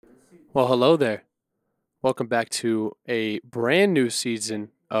Well, hello there. Welcome back to a brand new season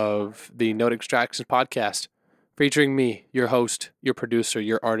of the Note Extraction podcast, featuring me, your host, your producer,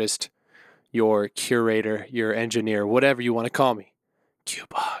 your artist, your curator, your engineer, whatever you want to call me,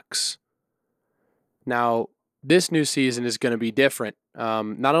 Q-Box. Now, this new season is going to be different.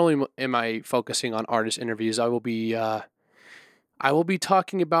 Not only am I focusing on artist interviews, I will be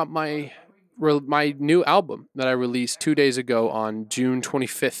talking about my new album that I released 2 days ago on June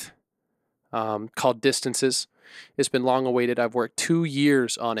 25th. Called Distances. It's been long awaited. I've worked 2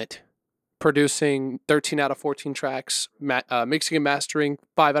 years on it, producing 13 out of 14 tracks, mixing and mastering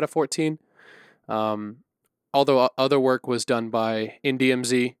 5 out of 14. Um, although other work was done by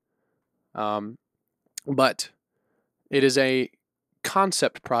IndieMZ, but it is a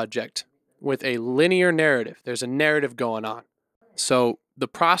concept project with a linear narrative. There's a narrative going on. So the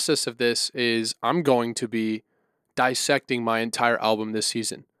process of this is I'm going to be dissecting my entire album this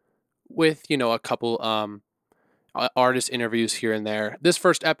season with a couple artist interviews here and there. This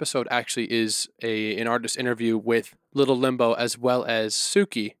first episode actually is an artist interview with Little Limbo as well as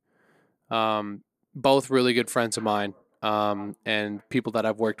Suki, both really good friends of mine, and people that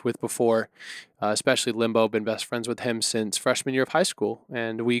I've worked with before, especially Limbo. Been best friends with him since freshman year of high school,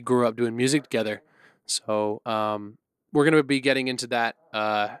 and we grew up doing music together. So we're going to be getting into that,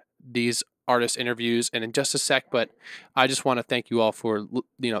 these artist interviews and in just a sec, but I just want to thank you all for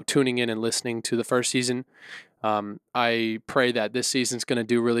tuning in and listening to the first season. I pray that this season's going to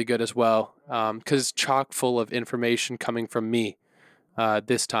do really good as well, because it's chock full of information coming from me.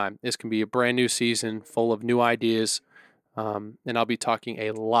 This time this can be a brand new season full of new ideas, and I'll be talking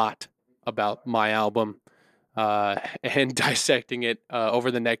a lot about my album, and dissecting it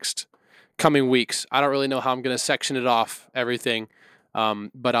over the next coming weeks. I don't really know how I'm going to section it off, everything.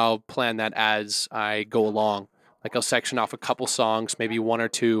 But I'll plan that as I go along. Like I'll section off a couple songs, maybe one or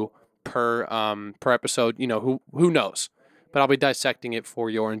two per episode. Who knows? But I'll be dissecting it for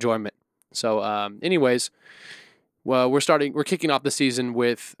your enjoyment. So, anyways, well, we're kicking off the season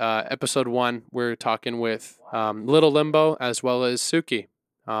with episode 1. We're talking with Little Limbo as well as Suki.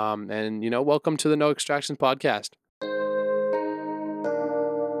 And welcome to the No Extraction podcast.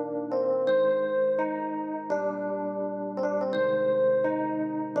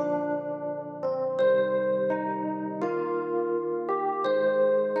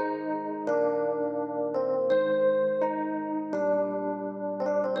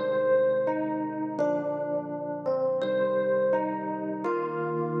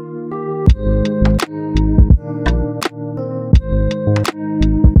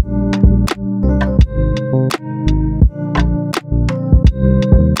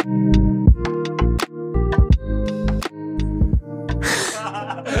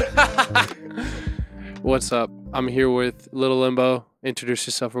 What's up? I'm here with Little Limbo. Introduce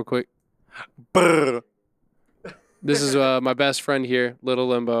yourself real quick. Brr. This is my best friend here, Little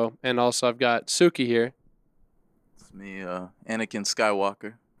Limbo, and also I've got Suki here, It's me, Anakin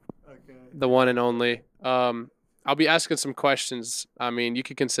Skywalker. the one and only. I'll be asking some questions. I mean, you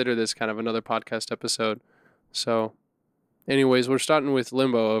could consider this kind of another podcast episode. So, anyways, we're starting with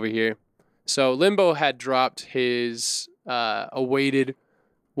Limbo over here. So, Limbo had dropped his awaited,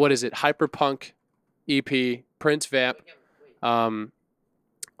 Hyperpunk EP, Prince Vamp,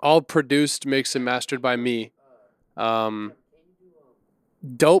 all produced, mixed, and mastered by me.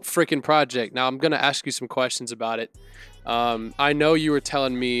 Dope freaking project. Now I'm gonna ask you some questions about it. I know you were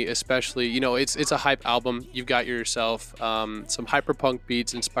telling me, especially, it's a hype album. You've got yourself some hyperpunk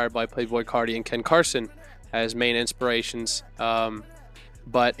beats inspired by Playboi Carti and Ken Carson as main inspirations.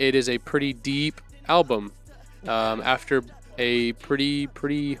 But it is a pretty deep album after a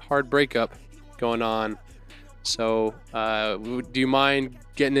pretty hard breakup going on. So, do you mind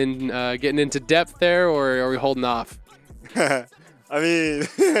getting into depth there, or are we holding off? I mean,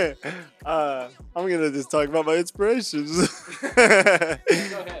 I'm gonna just talk about my inspirations. Go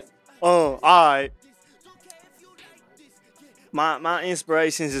ahead. Oh, alright. My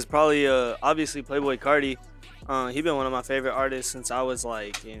inspirations is probably obviously Playboi Carti. He been one of my favorite artists since I was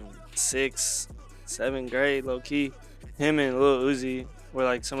like in 6th, 7th grade, low key. Him and Lil Uzi were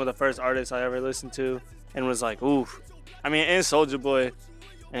like some of the first artists I ever listened to, and was like, oof. I mean, and Soulja Boy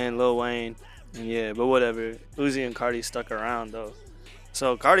and Lil Wayne, and yeah, but whatever. Uzi and Carti stuck around though.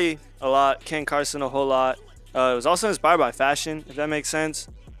 So Carti a lot, Ken Carson a whole lot. It was also inspired by fashion, if that makes sense.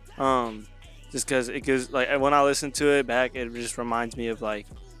 Just because it goes, like, when I listen to it back, it just reminds me of, like,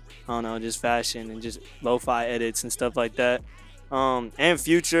 I don't know, just fashion and just lo-fi edits and stuff like that. And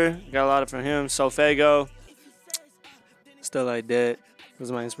Future, got a lot of from him. Sofego, stuff like that.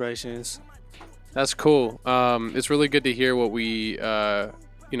 Those are my inspirations. That's cool. It's really good to hear what we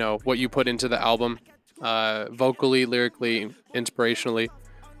you know, what you put into the album, vocally, lyrically, inspirationally.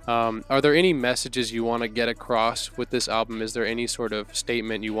 Are there any messages you want to get across with this album? Is there any sort of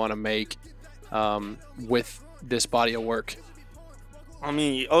statement you want to make with this body of work? I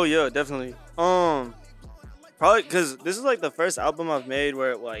mean, oh yeah, definitely. Probably because this is like the first album I've made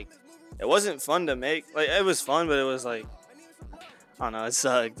where it wasn't fun to make. Like it was fun, but it was like, I don't know, it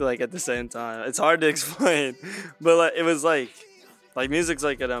sucked. Like at the same time, it's hard to explain. But like it was like music's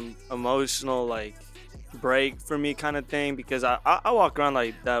like an emotional like break for me kind of thing, because I walk around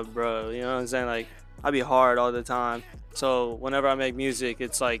like that, bro. You know what I'm saying? Like I be hard all the time. So whenever I make music,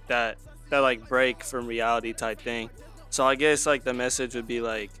 it's like that like break from reality type thing. So I guess like the message would be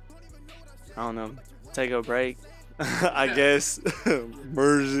like, I don't know, take a break. I guess.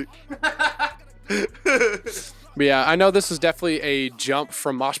 Mercy. But yeah, I know this is definitely a jump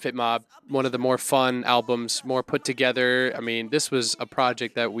from Mosh Pit Mob, one of the more fun albums, more put together. I mean, this was a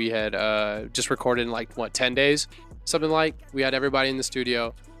project that we had just recorded in like, 10 days? Something like. We had everybody in the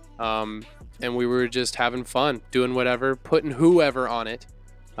studio, and we were just having fun, doing whatever, putting whoever on it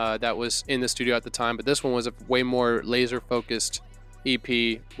that was in the studio at the time. But this one was a way more laser-focused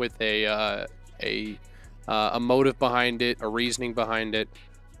EP with a motive behind it, a reasoning behind it.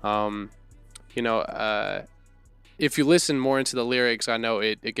 If you listen more into the lyrics, I know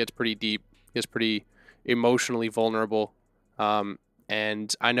it gets pretty deep, gets pretty emotionally vulnerable.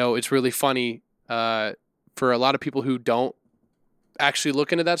 And I know it's really funny for a lot of people who don't actually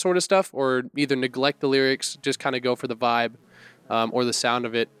look into that sort of stuff, or either neglect the lyrics, just kind of go for the vibe or the sound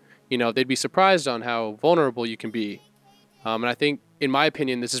of it. You know, they'd be surprised on how vulnerable you can be. And I think, in my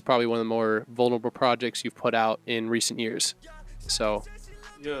opinion, this is probably one of the more vulnerable projects you've put out in recent years. So...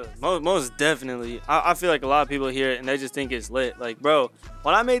 yeah, most definitely. I feel like a lot of people hear it and they just think it's lit. Like, bro,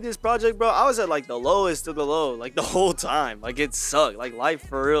 when I made this project, bro, I was at like the lowest of the low, like the whole time. Like it sucked. Like life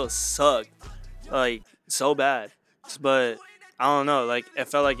for real sucked. Like so bad. But I don't know, like it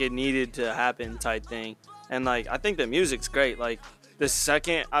felt like it needed to happen type thing. And like I think the music's great. Like the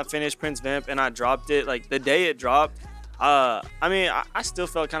second I finished Prince Vamp and I dropped it, like the day it dropped, I mean, I still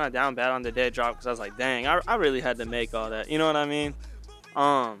felt kind of down bad on the day it dropped, because I was like, dang, I really had to make all that. You know what I mean?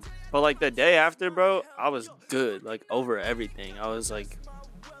 But like the day after, bro, I was good, like over everything. I was like,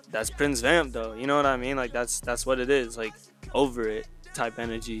 that's Prince Vamp though, you know what I mean? Like that's what it is, like over it type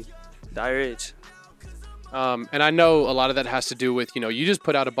energy. Die Rich. And I know a lot of that has to do with, you know, you just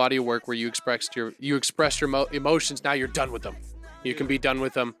put out a body of work where you expressed your emotions. Now you're done with them. You can be done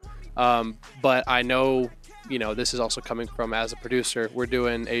with them. But I know, you know, this is also coming from, as a producer, we're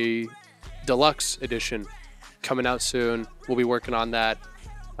doing a deluxe edition coming out soon. We'll be working on that,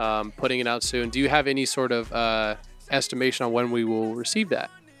 putting it out soon. Do you have any sort of estimation on when we will receive that?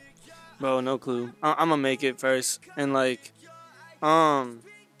 Bro, no clue. I'm gonna make it first, and like, what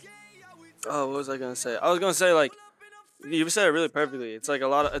was I gonna say? I was gonna say, like, you said it really perfectly. It's like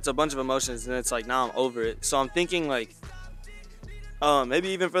it's a bunch of emotions, and it's like now I'm over it. So I'm thinking like, maybe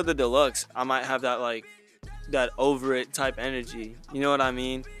even for the deluxe, I might have that like that over it type energy. You know what I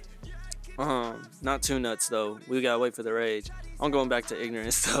mean? Not too nuts though. We gotta wait for the rage. I'm going back to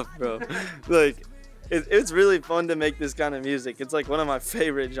ignorant stuff, bro. Like, it's really fun to make this kind of music. It's like one of my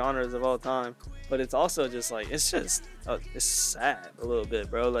favorite genres of all time. But it's also just like, it's sad a little bit,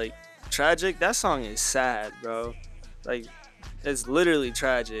 bro. Like, Tragic, that song is sad, bro. Like, it's literally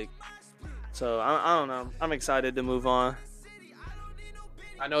tragic. So I don't know. I'm excited to move on.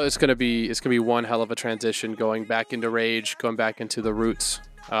 I know it's gonna be one hell of a transition, going back into rage, going back into the roots.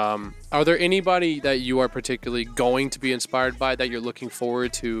 Are there anybody that you are particularly going to be inspired by, that you're looking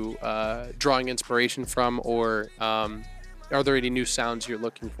forward to drawing inspiration from, or are there any new sounds you're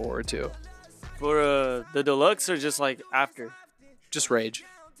looking forward to? For the deluxe, or just like after? Just rage.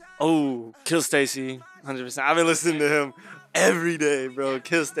 Oh, Kill Stacy, 100%. I've been listening to him every day, bro.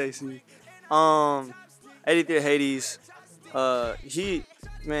 Kill Stacy. 83 Hades. He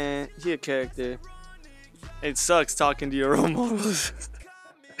a character. It sucks talking to your role models.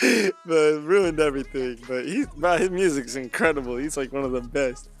 But it ruined everything. But his music's incredible. He's like one of the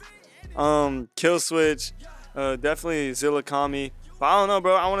best. Kill Switch, definitely Zillakami. But I don't know,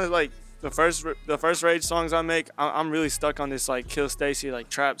 bro. I want to like the first Rage songs I make. I'm really stuck on this like Kill Stacy like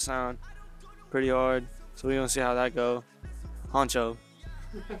trap sound, pretty hard. So we gonna see how that go. Honcho.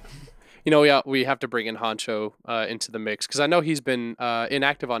 You know, we have to bring in Honcho into the mix, because I know he's been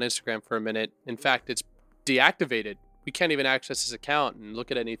inactive on Instagram for a minute. In fact, it's deactivated. We can't even access his account and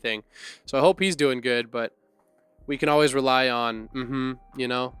look at anything. So I hope he's doing good, but we can always rely on, you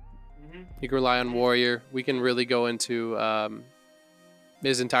know? You can rely on Warrior. We can really go into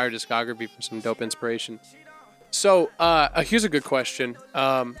his entire discography for some dope inspiration. So here's a good question.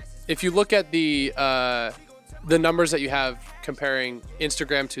 If you look at the numbers that you have comparing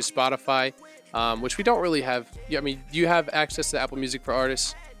Instagram to Spotify, which we don't really have. I mean, do you have access to Apple Music for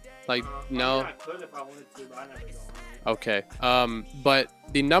artists? Like, no. I could if I wanted to, but I never go on it. Okay. But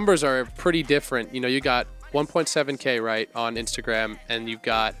the numbers are pretty different. You know, you got 1.7K right on Instagram, and you've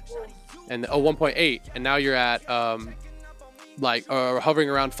got 1.8, and now you're at hovering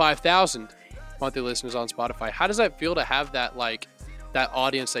around 5,000 monthly listeners on Spotify. How does that feel to have that that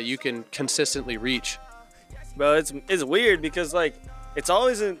audience that you can consistently reach? Bro, it's weird because like it's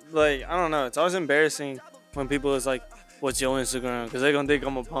always like I don't know, it's always embarrassing when people is like, "What's your Instagram?" Because they gonna think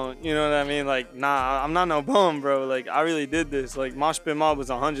I'm a punk. You know what I mean? Like, nah, I'm not no bum, bro. Like, I really did this. Like, Mosh Pit Mob was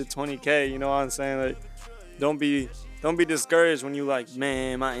 120K. You know what I'm saying? Like, don't be discouraged when you like,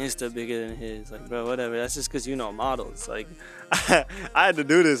 man, my Insta bigger than his. Like, bro, whatever. That's just because you know models. Like, I had to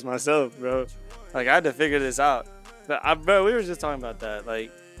do this myself, bro. Like, I had to figure this out. But bro, we were just talking about that.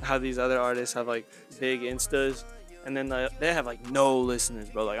 Like, how these other artists have like big Instas, and then they have like no listeners,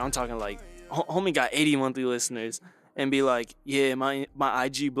 bro. Like, I'm talking like, homie got 80 monthly listeners. And be like, yeah, my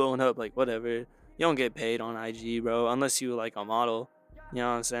IG blowing up, like whatever. You don't get paid on IG, bro, unless you like a model. You know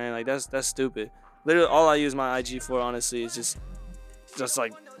what I'm saying? Like that's stupid. Literally, all I use my IG for, honestly, is just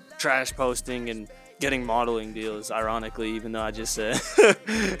like trash posting and getting modeling deals. Ironically, even though I just said.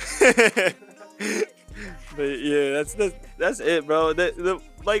 But yeah, that's it, bro.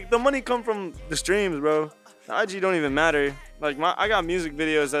 The money come from the streams, bro. The IG don't even matter. Like I got music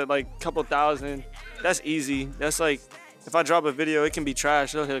videos at like couple thousand. That's easy. That's like, if I drop a video, it can be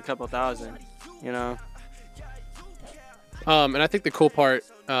trash. It'll hit a couple thousand, you know? And I think the cool part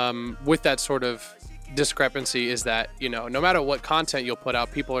with that sort of discrepancy is that, you know, no matter what content you'll put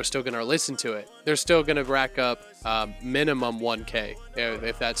out, people are still going to listen to it. They're still going to rack up minimum 1K,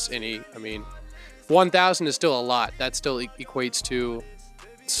 if that's any. I mean, 1,000 is still a lot. That still equates to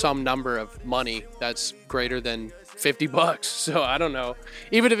some number of money that's greater than $50. So I don't know.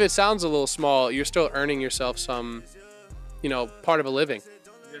 Even if it sounds a little small, you're still earning yourself some, you know, part of a living.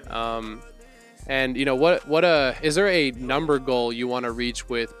 And you know what is there a number goal you want to reach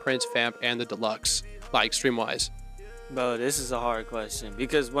with Prince Vamp and the Deluxe, like stream wise? Bro, this is a hard question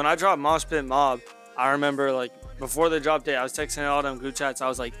because when I dropped Mosh Pit Mob, I remember like before the drop date, I was texting all them group chats. I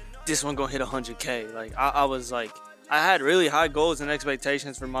was like, this one gonna hit 100K. Like I was like, I had really high goals and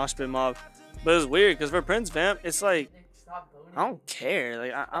expectations for Mosh Pit Mob. But it's weird because for Prince Vamp, it's like, I don't care.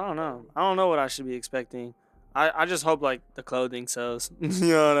 Like, I don't know. I don't know what I should be expecting. I just hope, like, the clothing sells. You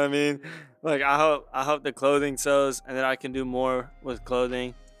know what I mean? Like, I hope the clothing sells and that I can do more with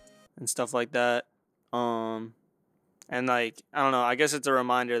clothing and stuff like that. And, like, I don't know. I guess it's a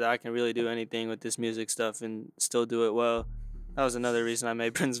reminder that I can really do anything with this music stuff and still do it well. That was another reason I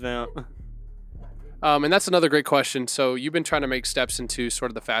made Prince Vamp. And that's another great question. So you've been trying to make steps into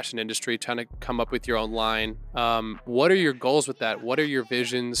sort of the fashion industry, trying to come up with your own line. What are your goals with that? What are your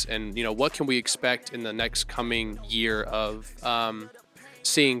visions? And, you know, what can we expect in the next coming year of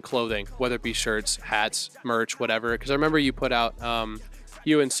seeing clothing, whether it be shirts, hats, merch, whatever? Because I remember you put out,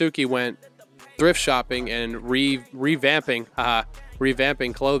 you and Suki went thrift shopping and revamping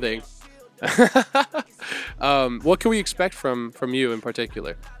clothing. What can we expect from you in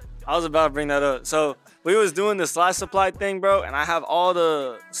particular? I was about to bring that up. So we was doing the Sly Supply thing, bro, and I have all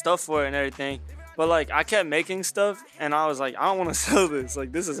the stuff for it and everything. But like I kept making stuff and I was like, I don't want to sell this.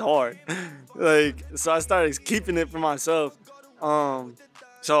 Like this is hard. Like so I started keeping it for myself.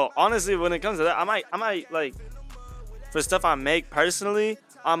 So honestly, when it comes to that, I might like for stuff I make personally,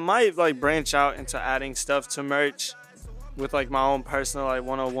 I might like branch out into adding stuff to merch with like my own personal like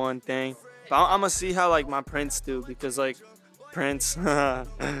 101 thing. But I'm gonna see how like my prints do because like Prince.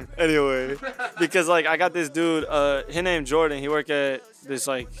 Anyway, because like I got this dude, his name Jordan. He work at this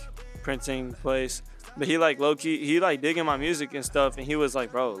like printing place, but he like low key, he like digging my music and stuff. And he was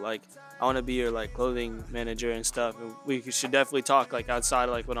like, bro, like I want to be your like clothing manager and stuff. And we should definitely talk like outside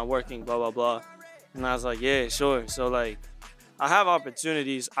like when I'm working, blah blah blah. And I was like, yeah, sure. So like I have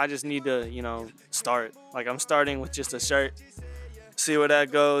opportunities. I just need to, you know, start. Like I'm starting with just a shirt. See where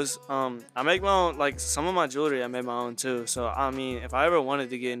that goes. I make my own, like some of my jewelry I made my own too. So I mean, if I ever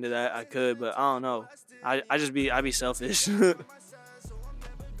wanted to get into that, I could, but I don't know. I'd be selfish. And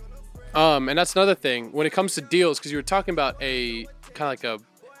that's another thing when it comes to deals, because you were talking about a kind of like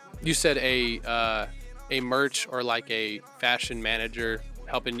you said a merch or like a fashion manager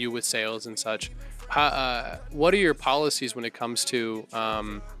helping you with sales and such. What are your policies when it comes to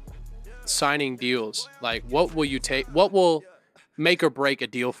signing deals? Like, what will you take? What will make or break a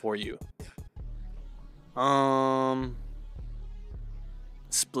deal for you?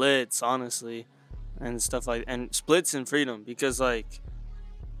 Splits, honestly. and stuff and splits and freedom, because like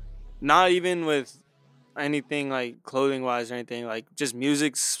not even with anything like clothing wise or anything, like just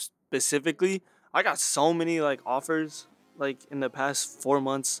music specifically, I got so many like offers like in the past 4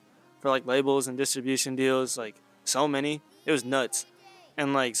 months for like labels and distribution deals, like so many. It was nuts.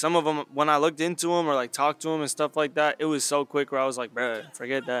 And like some of them, when I looked into them or like talked to them and stuff like that, it was so quick where I was like, bruh,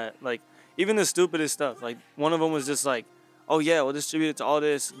 forget that. Like even the stupidest stuff, like one of them was just like, oh yeah, we'll distribute it to all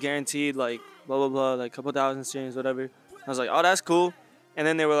this, guaranteed, like blah blah blah, like a couple thousand streams, whatever. I was like, oh, that's cool. And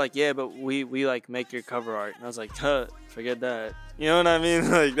then they were like, yeah, but we like make your cover art. And I was like, huh, forget that. You know what I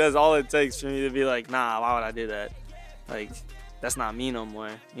mean? Like that's all it takes for me to be like, nah, why would I do that? Like that's not me no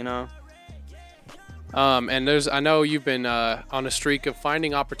more, you know? And I know you've been on a streak of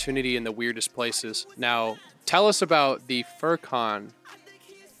finding opportunity in the weirdest places. Now, tell us about the FurCon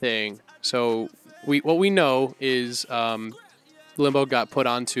thing. So what we know is Limbo got put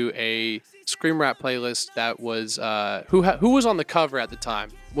onto a Scream Rap playlist that was who was on the cover at the time?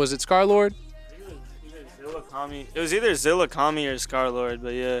 Was it Scarlord? It was either Zilla Kami or Scarlord,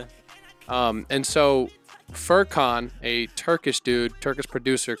 but yeah. And so FurCon, a Turkish dude, Turkish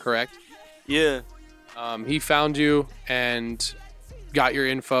producer, correct? Yeah. He found you and got your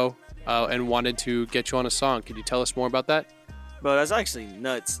info and wanted to get you on a song. Could you tell us more about that? Bro, that's actually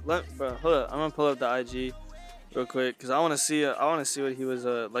nuts. Bro, hold up. I'm gonna pull up the IG real quick because I want to see what he was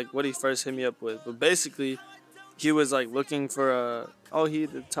like, what he first hit me up with. But basically, he was like looking for he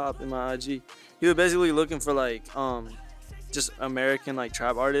at the top in my IG. He was basically looking for like just American like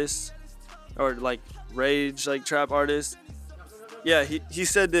trap artists or like rage like trap artists. Yeah, he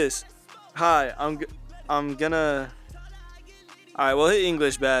said this. Hi, I'm gonna. Alright, well, his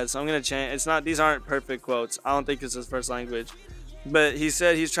English bad, so I'm gonna change. These aren't perfect quotes. I don't think it's his first language. But he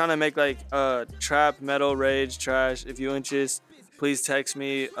said he's trying to make like trap, metal, rage, trash. If you interested, please text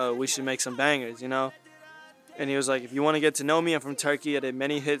me. We should make some bangers, you know? And he was like, if you want to get to know me, I'm from Turkey. I did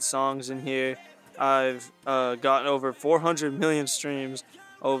many hit songs in here. I've gotten over 400 million streams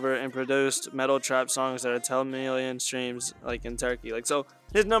over and produced metal trap songs that are 10 million streams like in Turkey. Like, so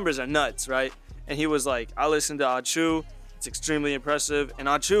his numbers are nuts, right? And he was like, I listened to Achu. It's extremely impressive. And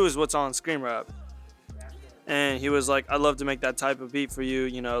Achu is what's on Scream Rap. And he was like, I'd love to make that type of beat for you,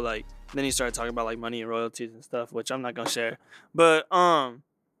 you know, like, then he started talking about like money and royalties and stuff, which I'm not gonna share. But I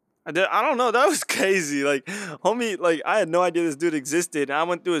don't know, that was crazy. Like, homie, like I had no idea this dude existed. And I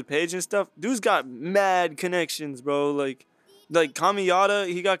went through his page and stuff. Dude's got mad connections, bro. Like Kamiyata,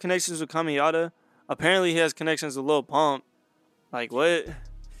 he got connections with Kamiyata. Apparently he has connections with Lil Pump. Like what?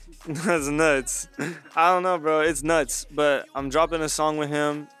 That's nuts. I don't know, bro. It's nuts. But I'm dropping a song with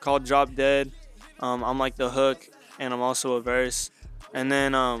him called Drop Dead. I'm like the hook, and I'm also a verse. And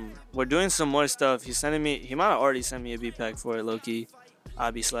then we're doing some more stuff. He might have already sent me a beat pack for it, low-key.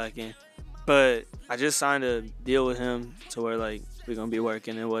 I'd be slacking. But I just signed a deal with him to where like we're gonna be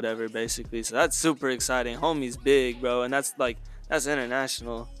working and whatever, basically. So that's super exciting. Homie's big, bro, and that's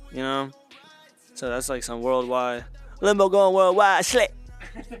international, you know? So that's like some worldwide. Limbo going worldwide, slick.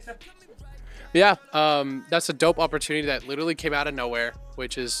 Yeah, that's a dope opportunity that literally came out of nowhere,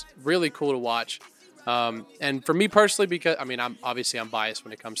 which is really cool to watch. And for me personally, because I'm biased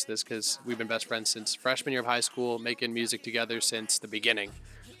when it comes to this because we've been best friends since freshman year of high school, making music together since the beginning.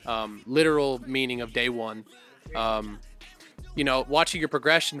 Literal meaning of day one. You know, watching your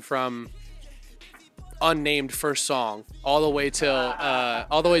progression from unnamed first song all the way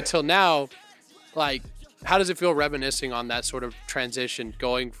till now, like, how does it feel reminiscing on that sort of transition,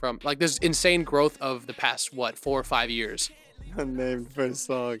 going from like this insane growth of the past 4 or 5 years? Unnamed first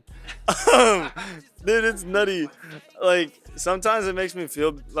song. Dude, it's nutty. Like sometimes it makes me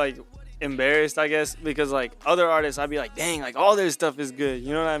feel like embarrassed, I guess, because like other artists, I'd be like, dang, like all their stuff is good.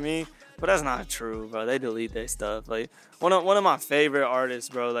 You know what I mean? But that's not true, bro. They delete their stuff. Like one of my favorite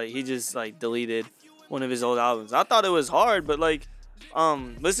artists, bro. Like he just like deleted one of his old albums. I thought it was hard, but like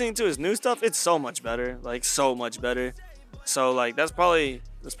listening to his new stuff, it's so much better. Like so much better. So like that's probably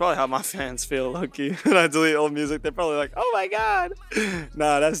how my fans feel, low-key. When I delete old music, they're probably like, oh my god.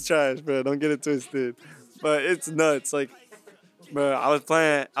 Nah, that's trash, bro. Don't get it twisted. But it's nuts. Like, bro, I was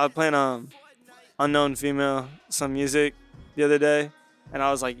playing Unknown Female some music the other day, and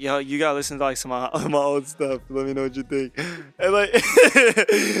I was like, yo, you gotta listen to like some of my old stuff. Let me know what you think. And like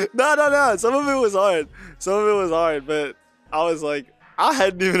no. Some of it was hard, but I was like, I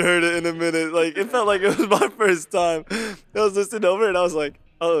hadn't even heard it in a minute. Like, it felt like it was my first time. I was listening over it, and I was like,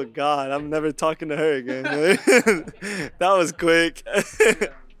 oh, God, I'm never talking to her again. That was quick.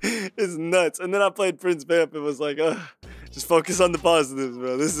 It's nuts. And then I played Prince Vamp and was like, just focus on the positives,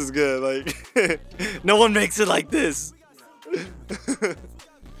 bro. This is good. Like, no one makes it like this.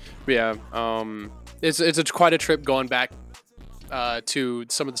 Yeah. it's quite a trip going back to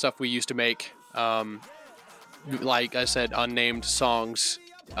some of the stuff we used to make. Like I said, unnamed songs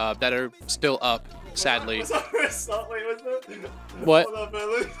that are still up, sadly. What's our first song? Wait, what's that? What? Hold on,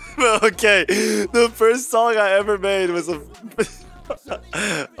 man. Okay, the first song I ever made was a.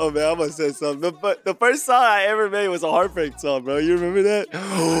 Oh man, I must say something. But the first song I ever made was a heartbreak song, bro. You remember that?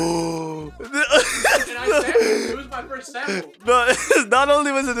 And I sampled. It was my first sample. But not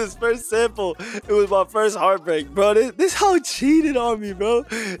only was it his first sample, it was my first heartbreak, bro. This hoe cheated on me, bro.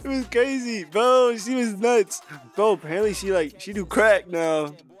 It was crazy, bro. She was nuts, bro. Apparently she do crack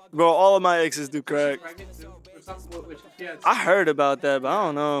now, bro. All of my exes do crack. I heard about that, but I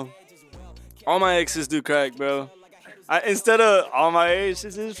don't know. All my exes do crack, bro. Instead of all my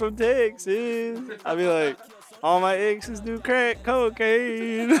exes is from Texas, I'd be like, all my exes do crack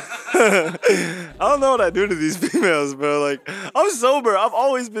cocaine. I don't know what I do to these females, bro. Like, I'm sober. I've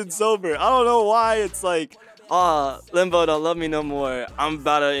always been sober. I don't know why it's like, Limbo don't love me no more. I'm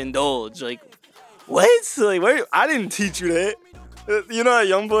about to indulge. Like, what? Like, where? I didn't teach you that. You know that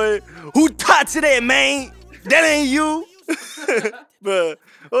young boy? Who taught you that, man? That ain't you. But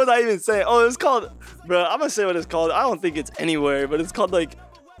what was I even saying? Oh, it's called, bro, I'm gonna say what it's called. I don't think it's anywhere, but it's called like,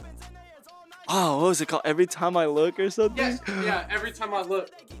 oh, what was it called? Every Time I Look or something? Yes, yeah, every time I look.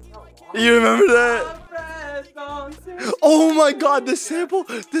 You remember that? Oh my god, the sample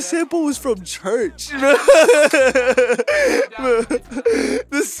was from church.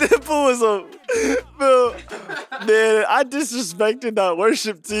 The sample was a, bro, man, I disrespected that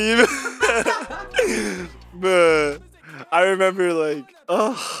worship team. But I remember like,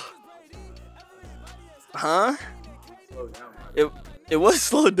 huh? It was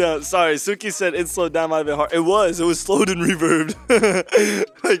slowed down. Sorry, Suki said it slowed down might have been hard. It was slowed and reverbed.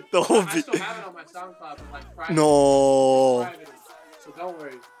 Like the whole beat. I still have it on my SoundCloud, but like private. No. So don't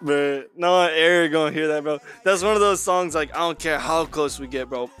worry. But no, Eric gonna hear that, bro. That's one of those songs like I don't care how close we get,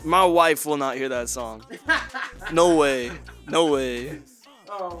 bro. My wife will not hear that song. No way. No way.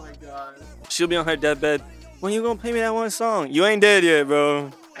 Oh my god. She'll be on her deathbed. When you gonna play me that one song? You ain't dead yet, bro.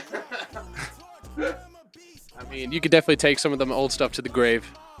 I mean, you could definitely take some of them old stuff to the grave.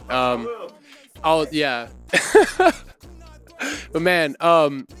 Oh yeah. But man,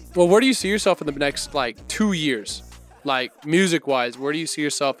 well, where do you see yourself in the next like 2 years? Like music-wise, where do you see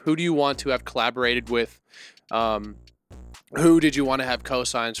yourself? Who do you want to have collaborated with? Who did you want to have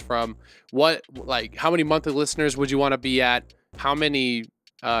co-signs from? What, like, how many monthly listeners would you want to be at? How many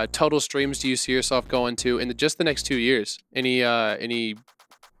total streams do you see yourself going to in just the next 2 years? Any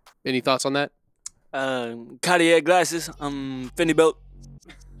thoughts on that? Cartier glasses, Fendi belt,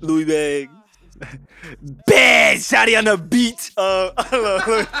 Louis bag. Bad shotty on the beat. I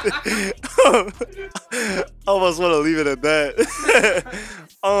don't know. I almost want to leave it at that.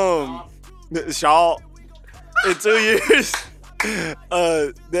 Shaw. In 2 years.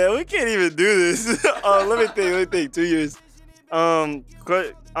 Man, we can't even do this. Let me think. 2 years. I'm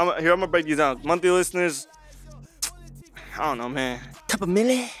gonna break these down. Monthly listeners. I don't know, man. Couple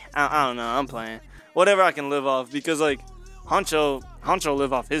milli? I don't know. I'm playing. Whatever I can live off, because like Honcho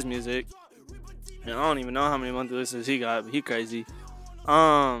live off his music. And I don't even know how many monthly listeners he got, but he crazy.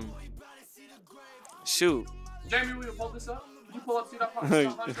 Shoot. Jamie, will you pull this up? Can you pull up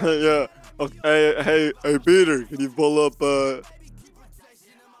Yeah. Okay. Hey, Peter, can you pull up?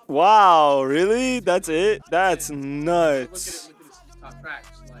 Wow, really? That's it? That's nuts. Look at his top tracks.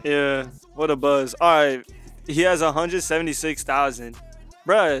 Like, Yeah. What a buzz. All right. He has 176,000.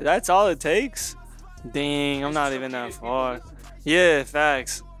 Bruh, that's all it takes? Dang, I'm not even that far. Yeah,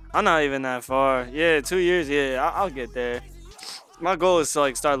 facts. I'm not even that far. Yeah, 2 years. Yeah, I'll get there. My goal is to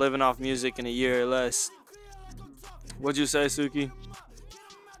like start living off music in a year or less. What'd you say, Suki?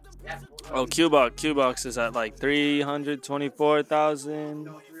 Oh, Q-Box is at like 324,000.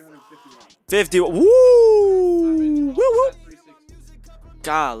 50. Woo! Woo woo!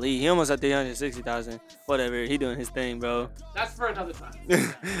 Golly, he almost at 360,000. Whatever, he doing his thing, bro. that's for another time.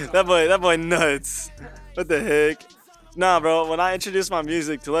 that boy nuts. What the heck? Nah, bro, when I introduce my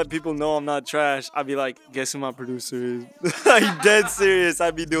music to let people know I'm not trash, I'd be like, guess who my producer is? Like, dead serious,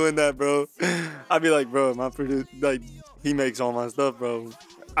 I'd be doing that, bro. I'd be like, bro, my producer, like, he makes all my stuff, bro.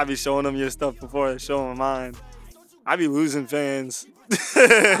 I'd be showing him your stuff before I show him mine. I'd be losing fans. Oh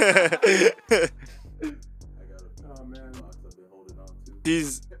man.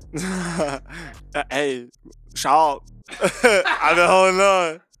 He's, hey, shout. I've been holding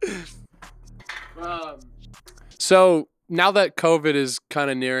on. So now that COVID is kind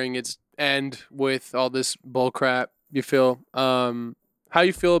of nearing its end with all this bull crap, you feel, how how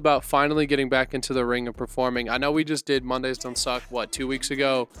you feel about finally getting back into the ring and performing. I know we just did Mondays Don't Suck, 2 weeks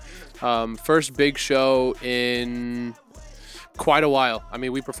ago? First big show in quite a while. I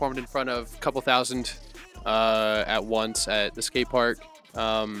mean, we performed in front of a couple thousand at once at the skate park.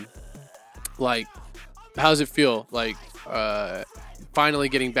 Like, how does it feel? Like, finally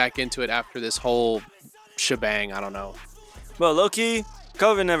getting back into it after this whole shebang. I don't know. Bro, low key,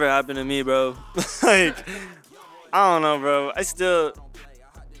 COVID never happened to me, bro. Like, I don't know, bro.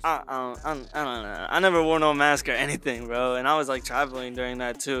 I don't know. I never wore no mask or anything, bro. And I was like traveling during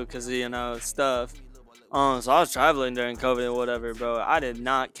that too, cause stuff. So I was traveling during COVID or whatever, bro. I did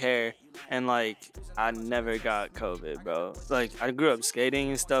not care, and like I never got COVID, bro. Like I grew up skating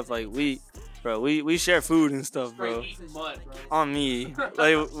and stuff. Like we share food and stuff, bro. On me,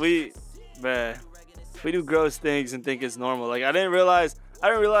 like we do gross things and think it's normal. Like I didn't realize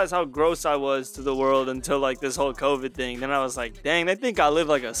how gross I was to the world until like this whole COVID thing. Then I was like, dang, they think I live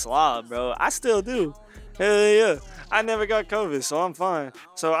like a slob, bro. I still do. Hell yeah. I never got COVID, so I'm fine.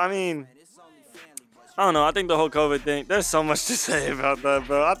 So I mean, I don't know. I think the whole COVID thing, there's so much to say about that,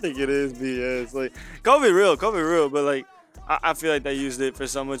 bro. I think it is BS. Like COVID real, but like I feel like they used it for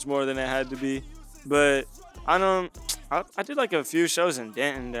so much more than it had to be. But I did like a few shows in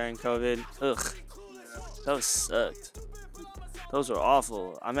Denton during COVID. Ugh. Those sucked. Those were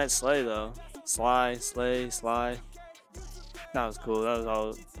awful. I met Slay though. Sly. That was cool.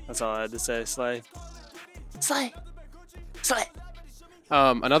 That's all I had to say. Slay.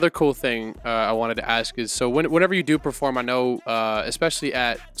 Another cool thing I wanted to ask is, so whenever you do perform, I know, especially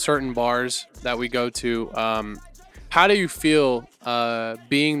at certain bars that we go to, how do you feel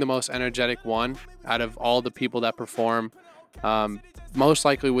being the most energetic one out of all the people that perform? Most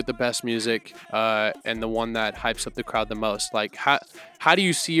likely with the best music, and the one that hypes up the crowd the most. Like, how do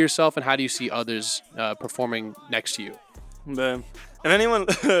you see yourself, and how do you see others performing next to you? Man,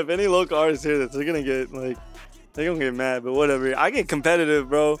 if any local artists hear this, they're gonna get mad, but whatever. I get competitive,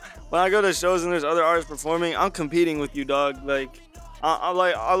 bro. When I go to shows and there's other artists performing, I'm competing with you, dog. Like,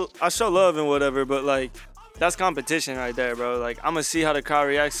 I show love and whatever, but like, that's competition right there, bro. Like, I'm gonna see how the crowd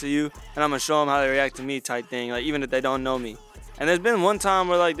reacts to you, and I'm gonna show them how they react to me, type thing. Like, even if they don't know me. And there's been one time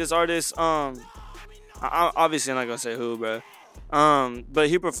where like this artist, obviously I'm not gonna say who, bro. But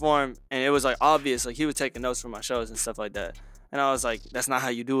he performed and it was like obvious, like he was taking notes from my shows and stuff like that. And I was like, that's not how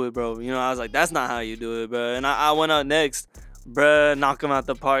you do it, bro. You know, I was like, that's not how you do it, bro. And I went up next, bro, knock him out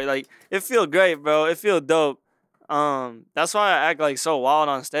the park. Like, it feel great, bro. It feel dope. That's why I act like so wild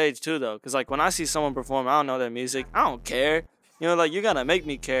on stage too, though. Cause like when I see someone perform, I don't know their music, I don't care. You know, like you gotta make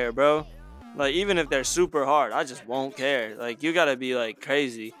me care, bro. Like, even if they're super hard, I just won't care. Like, you gotta be, like,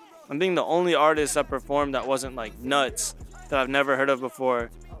 crazy. I think the only artist that performed that wasn't, like, nuts that I've never heard of before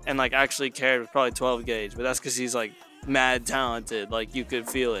and, like, actually cared was probably 12 Gauge. But that's because he's, like, mad talented. Like, you could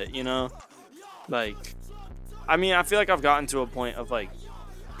feel it, you know? Like, I mean, I feel like I've gotten to a point of, like,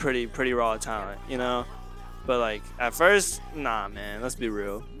 pretty raw talent, you know? But, like, at first, nah, man, let's be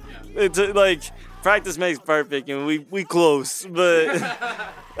real. It's, like, practice makes perfect, and we close. But,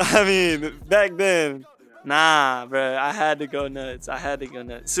 I mean, back then, nah, bro, I had to go nuts.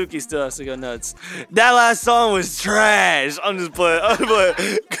 Suki still has to go nuts. That last song was trash. I'm just playing.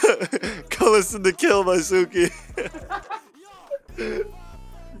 Go listen to Kill by Suki.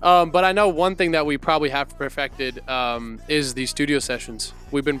 But I know one thing that we probably have perfected is the studio sessions.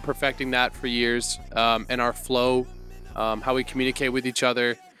 We've been perfecting that for years, and our flow, how we communicate with each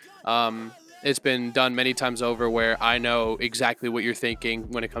other. It's been done many times over where I know exactly what you're thinking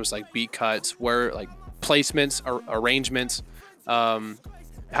when it comes to like beat cuts, where like placements, arrangements.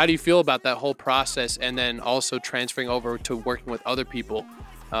 How do you feel about that whole process, and then also transferring over to working with other people,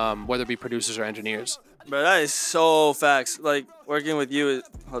 whether it be producers or engineers? Bro, that is so facts. Like, working with you is...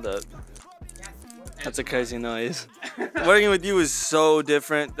 Hold up. That's a crazy noise. Working with you is so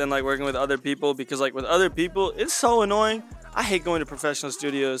different than, like, working with other people, because, like, with other people, it's so annoying. I hate going to professional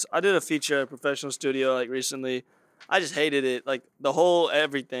studios. I did a feature at a professional studio, like, recently. I just hated it. Like, the whole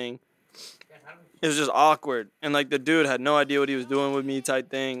everything. It was just awkward. And, like, the dude had no idea what he was doing with me type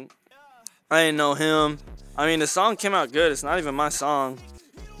thing. I didn't know him. I mean, the song came out good. It's not even my song.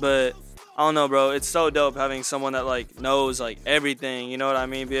 But... I don't know, bro. It's so dope having someone that, like, knows, like, everything. You know what I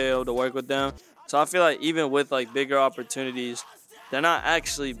mean? Be able to work with them. So I feel like even with, like, bigger opportunities, they're not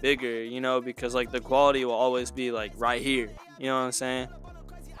actually bigger, you know, because, like, the quality will always be, like, right here. You know what I'm saying?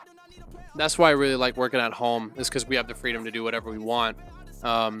 That's why I really like working at home, is because we have the freedom to do whatever we want.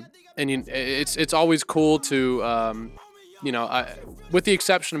 And it's always cool to, you know, with the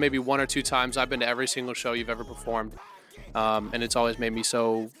exception of maybe one or two times, I've been to every single show you've ever performed. And it's always made me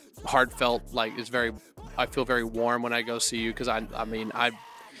so heartfelt, like it's very I feel very warm when I go see you because I mean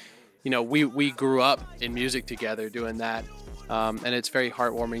we grew up in music together doing that, and it's very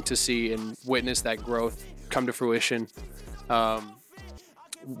heartwarming to see and witness that growth come to fruition.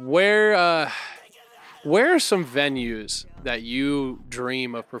 Where are some venues that you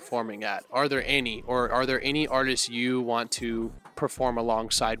dream of performing at? Are there any, or are there any artists you want to perform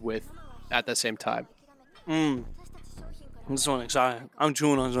alongside with at the same time? This one exciting. I'm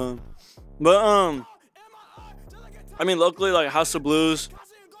chewing on something. But I mean locally like House of Blues,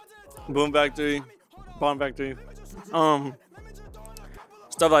 Boom Factory, Bomb Factory,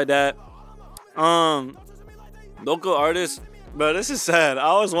 stuff like that. Local artists, bro, this is sad. I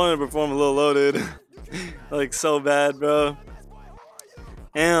always wanted to perform a Lil Loaded. Like so bad, bro.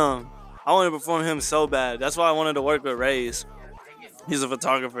 Damn. I wanted to perform him so bad. That's why I wanted to work with Raze. He's a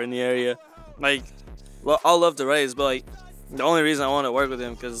photographer in the area. Like, I love the Raze, but like, the only reason I want to work with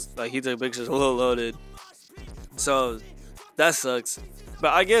him because like he took pictures a little loaded. So that sucks.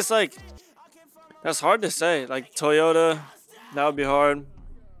 But I guess like that's hard to say. Like Toyota, that would be hard.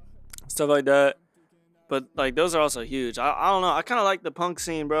 Stuff like that. But like those are also huge. I don't know. I kind of like the punk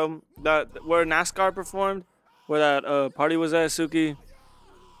scene, bro. That where NASCAR performed, where that party was at, Suki.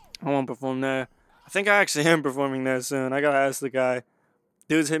 I won't perform there. I think I actually am performing there soon. I gotta ask the guy.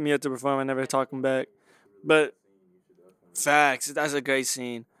 Dudes hit me up to perform. I never talk him back. But facts. That's a great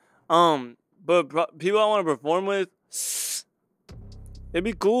scene. But people I want to perform with, it'd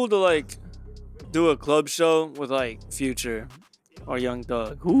be cool to like do a club show with like Future or Young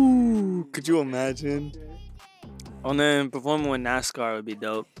Thug. Ooh, could you imagine? And then performing with NASCAR would be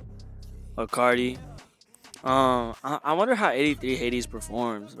dope. Or Cardi. I wonder how 83 Hades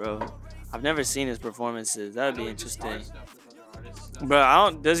performs, bro. I've never seen his performances. That'd be interesting.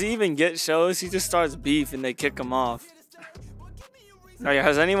 But does he even get shows? He just starts beef and they kick him off. Like,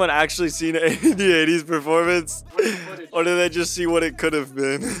 has anyone actually seen 83 Hades performance? Or did they just see what it could have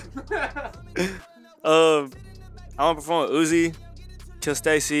been? I want to perform with Uzi, Kill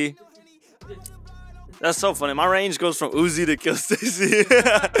Stacy. That's so funny. My range goes from Uzi to Kill Stacy.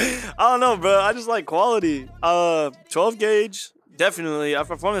 I don't know, bro. I just like quality. 12 Gauge, definitely. I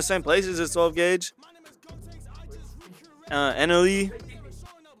perform in the same places as 12 Gauge. NLE,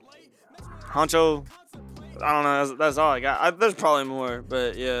 Honcho. I don't know. That's all I got. There's probably more,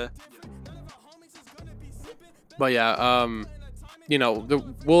 but yeah. But yeah,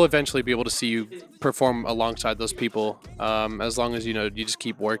 we'll eventually be able to see you perform alongside those people, as long as you just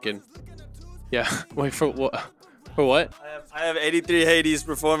keep working. Yeah. Wait for what? For what? I have 83 Hades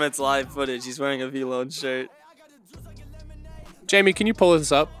performance live footage. He's wearing a V-Lone shirt. Jamie, can you pull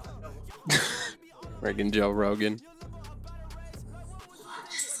this up? Friggin' Joe Rogan.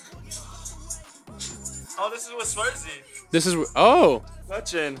 Oh, this is with Swersy. This is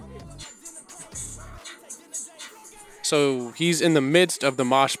Touching. So he's in the midst of the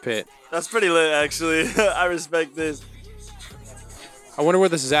mosh pit. That's pretty lit, actually. I respect this. I wonder where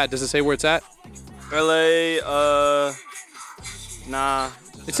this is at. Does it say where it's at? LA, nah.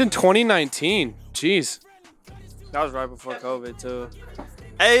 It's in 2019. Jeez. That was right before COVID, too.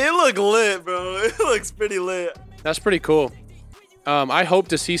 Hey, it look lit, bro. It looks pretty lit. That's pretty cool. I hope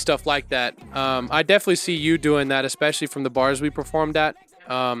to see stuff like that. I definitely see you doing that, especially from the bars we performed at.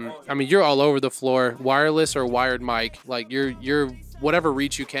 I mean, you're all over the floor, wireless or wired mic. Like you're whatever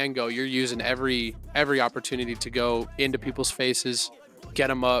reach you can go. You're using every opportunity to go into people's faces, get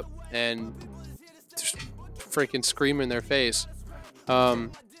them up, and just freaking scream in their face.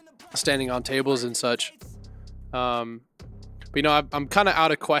 Standing on tables and such. But I'm kind of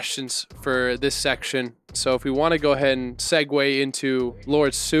out of questions for this section. So if we want to go ahead and segue into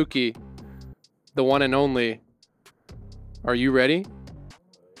Lord Suki, the one and only, are you ready?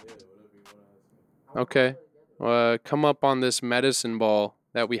 Okay. Come up on this medicine ball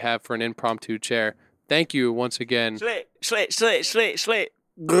that we have for an impromptu chair. Thank you once again. Slate.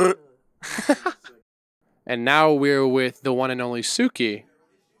 And now we're with the one and only Suki.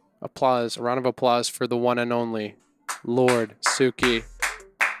 Applause, a round of applause for the one and only Lord Suki.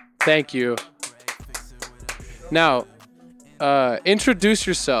 Thank you. Now, introduce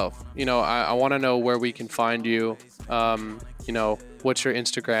yourself. I want to know where we can find you. What's your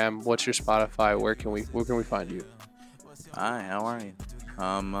Instagram? What's your Spotify? Where can we find you? Hi, how are you?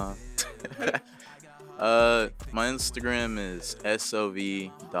 My Instagram is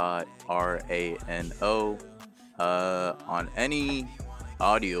sov.rano. On any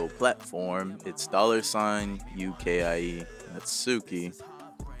audio platform, it's $UKIE. That's Suki,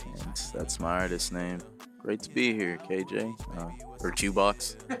 and that's my artist name. Great to be here, KJ, or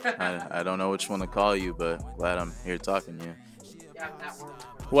Chewbox. I don't know which one to call you, but glad I'm here talking to you.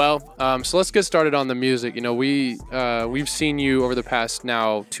 Well, so let's get started on the music. You know, we've seen you over the past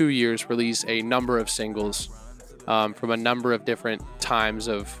now 2 years release a number of singles from a number of different times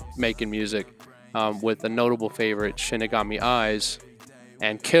of making music, with a notable favorite, Shinigami Eyes,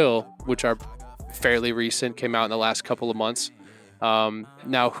 and Kill, which are fairly recent, came out in the last couple of months.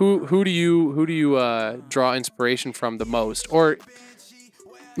 Now, who do you draw inspiration from the most? Or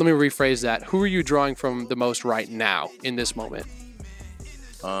let me rephrase that: who are you drawing from the most right now in this moment?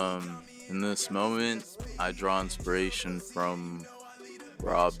 In this moment, I draw inspiration from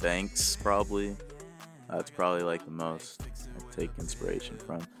Rob Banks, probably. That's probably like the most I take inspiration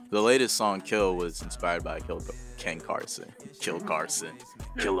from. The latest song, Kill, was inspired by Ken Carson. Kill Carson.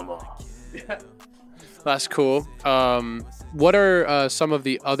 Kill 'em all. That's cool. What are some of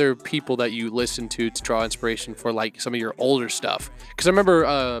the other people that you listen to draw inspiration for, like some of your older stuff? Because I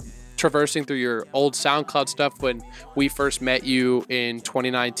remember traversing through your old SoundCloud stuff when we first met you in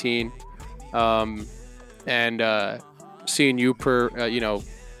 2019, and seeing you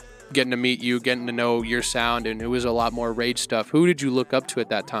getting to meet you, getting to know your sound, and it was a lot more rage stuff. Who did you look up to at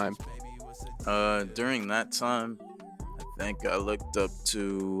that time? During that time, I think I looked up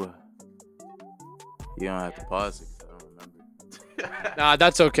to. You don't have to pause it 'cause I don't remember. Nah,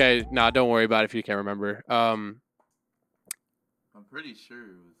 that's okay. Nah, don't worry about it if you can't remember. I'm pretty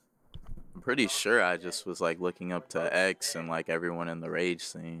sure I just was like looking up to X and like everyone in the rage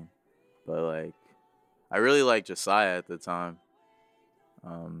scene, but like I really liked Josiah at the time.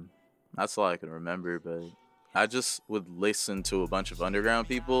 That's all I can remember, but I just would listen to a bunch of underground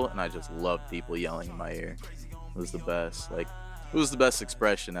people, and I just loved people yelling in my ear. It was the best. Like, it was the best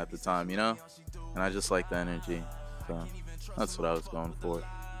expression at the time, you know? And I just liked the energy. So that's what I was going for.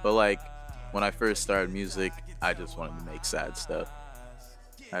 But like, when I first started music, I just wanted to make sad stuff.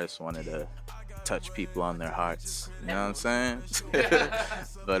 I just wanted to touch people on their hearts. You know what I'm saying?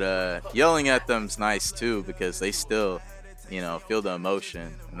 But yelling at them's nice too, because they still, feel the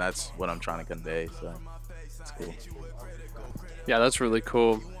emotion, and that's what I'm trying to convey. So it's cool. Yeah, that's really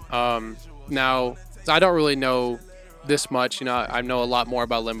cool. Now, I don't really know this much. I know a lot more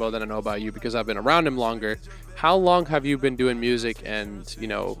about Limbo than I know about you because I've been around him longer. How long have you been doing music, and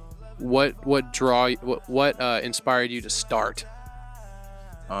what inspired you to start?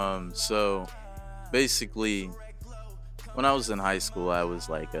 So basically, when I was in high school, I was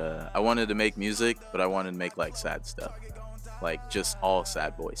like, I wanted to make music, but I wanted to make like sad stuff, like just all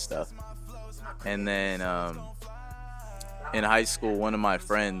sad boy stuff. And then in high school, one of my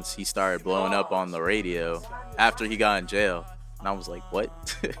friends, he started blowing up on the radio after he got in jail, and I was like, what?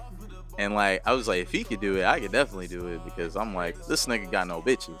 And like, I was like, if he could do it, I could definitely do it, because I'm like, this nigga got no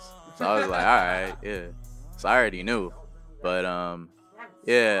bitches. So I was like, all right, yeah. So I already knew, but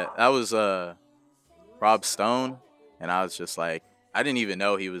yeah, that was Rob Stone, and I was just like, I didn't even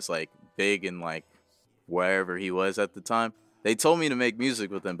know he was like big in like wherever he was at the time. They told me to make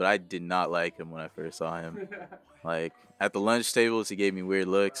music with him, but I did not like him when I first saw him. Like at the lunch tables, he gave me weird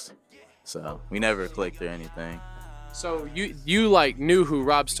looks, so we never clicked or anything. So you like knew who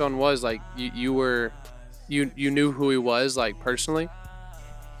Rob Stone was? Like you knew who he was, like personally?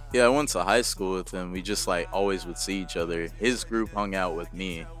 Yeah, I went to high school with him. We just like always would see each other. His group hung out with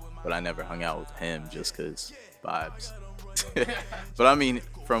me, but I never hung out with him just 'cause vibes. But I mean,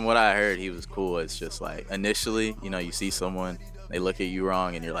 from what I heard, he was cool. It's just like initially, you see someone, they look at you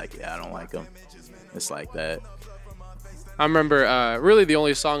wrong, and you're like, yeah, I don't like him. It's like that. I remember really the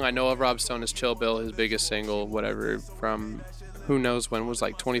only song I know of Rob Stone is Chill Bill, his biggest single, whatever, from who knows when, it was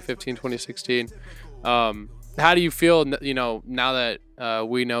like 2015, 2016. How do you feel, now that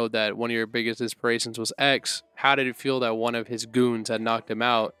we know that one of your biggest inspirations was X? How did it feel that one of his goons had knocked him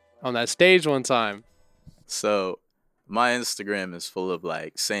out on that stage one time? So my Instagram is full of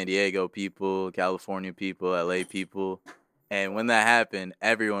like San Diego people, California people, LA people. And when that happened,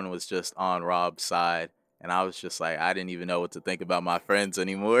 everyone was just on Rob's side. And I was just like, I didn't even know what to think about my friends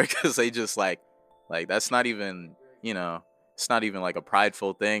anymore, because they just like that's not even, it's not even like a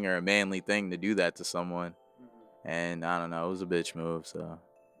prideful thing or a manly thing to do that to someone. And I don't know, it was a bitch move. So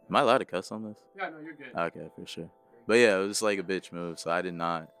am I allowed to cuss on this? Yeah, no, you're good. Okay, for sure. But yeah, it was like a bitch move, so I did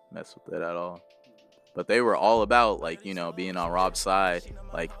not mess with it at all. But they were all about like, being on Rob's side.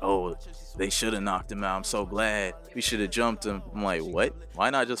 Like, oh, they should have knocked him out. I'm so glad. We should have jumped him. I'm like, what? Why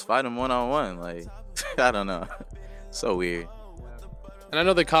not just fight him one-on-one? Like, I don't know. So weird. And I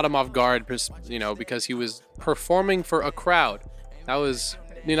know they caught him off guard, because he was performing for a crowd. That was,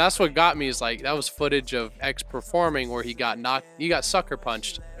 that's what got me, is like, that was footage of X performing where he got sucker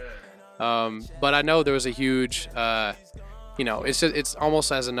punched. But I know there was a huge, it's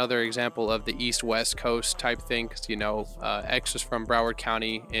almost as another example of the East West Coast type thing. 'Cause, X is from Broward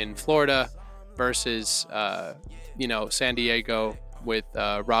County in Florida versus San Diego with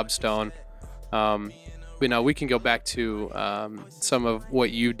Rob Stone. We can go back to some of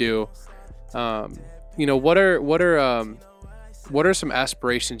what you do. What are some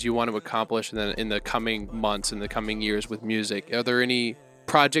aspirations you want to accomplish in the coming months, in the coming years with music? Are there any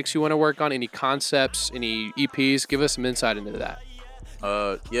projects you want to work on? Any concepts? Any EPs? Give us some insight into that.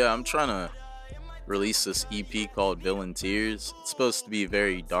 Yeah, I'm trying to release this EP called Villain Tears. It's supposed to be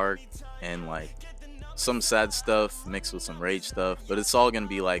very dark and like some sad stuff mixed with some rage stuff, but it's all gonna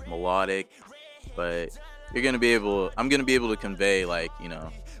be like melodic. But I'm gonna be able to convey like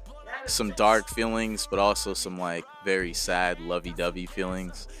some dark feelings, but also some like very sad, lovey-dovey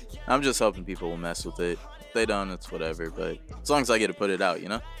feelings. I'm just hoping people will mess with it. If they don't, it's whatever. But as long as I get to put it out,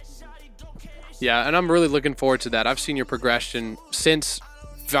 Yeah, and I'm really looking forward to that. I've seen your progression since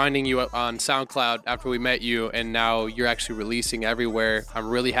finding you on SoundCloud after we met you, and now you're actually releasing everywhere. I'm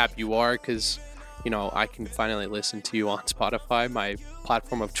really happy you are, because I can finally listen to you on Spotify, my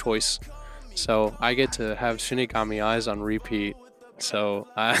platform of choice. So I get to have Shinigami Eyes on repeat. So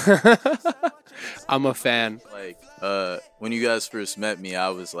I'm a fan. Like when you guys first met me, I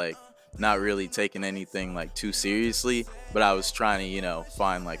was like not really taking anything like too seriously, but I was trying to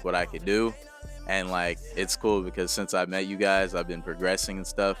find like what I could do. And like it's cool because since I met you guys, I've been progressing and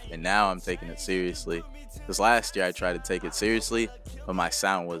stuff, and now I'm taking it seriously. Because last year I tried to take it seriously, but my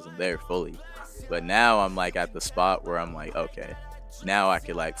sound wasn't there fully. But now I'm like at the spot where I'm like, okay, now I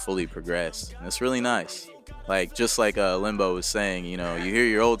could like fully progress, and it's really nice. Like just like Limbo was saying, you hear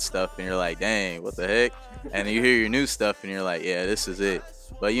your old stuff and you're like, dang, what the heck? And you hear your new stuff and you're like, yeah, this is it.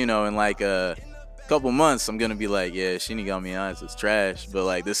 But in like a couple months, I'm gonna be like, yeah, Shinigami Eyes is trash, but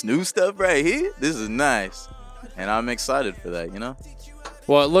like this new stuff right here, this is nice, and I'm excited for that.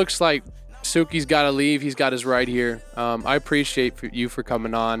 Well, it looks like Suki's got to leave. He's got his ride here. I appreciate you for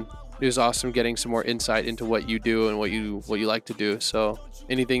coming on. It was awesome getting some more insight into what you do and what you like to do. So,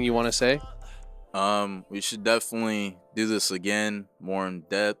 anything you want to say? We should definitely do this again, more in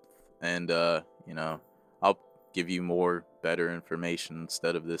depth, and I'll give you more better information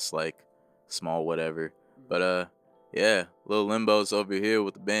instead of this like small whatever. But yeah, little Limbo's over here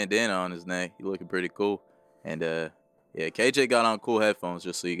with the bandana on his neck. He looking pretty cool. And yeah, KJ got on cool headphones,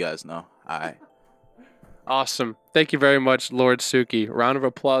 just so you guys know. All right. Awesome. Thank you very much, Lord Suki. Round of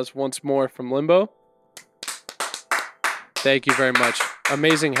applause once more from Limbo. Thank you very much.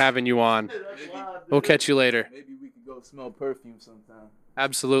 Amazing having you on. We'll catch you later. Maybe we could go smell perfume sometime.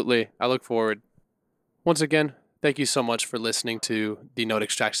 Absolutely. I look forward. Once again, thank you so much for listening to the Note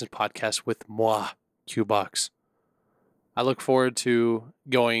Extractions podcast with moi, Qbox. I look forward to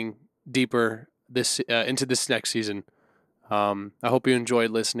going deeper into this next season. I hope you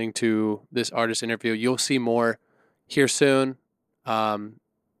enjoyed listening to this artist interview. You'll see more here soon,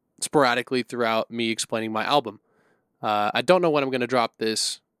 sporadically throughout me explaining my album. I don't know when I'm going to drop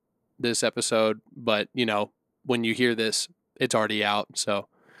this episode, but when you hear this, it's already out. So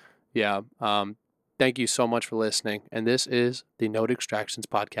yeah, thank you so much for listening. And this is the Note Extractions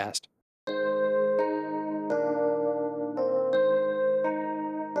podcast.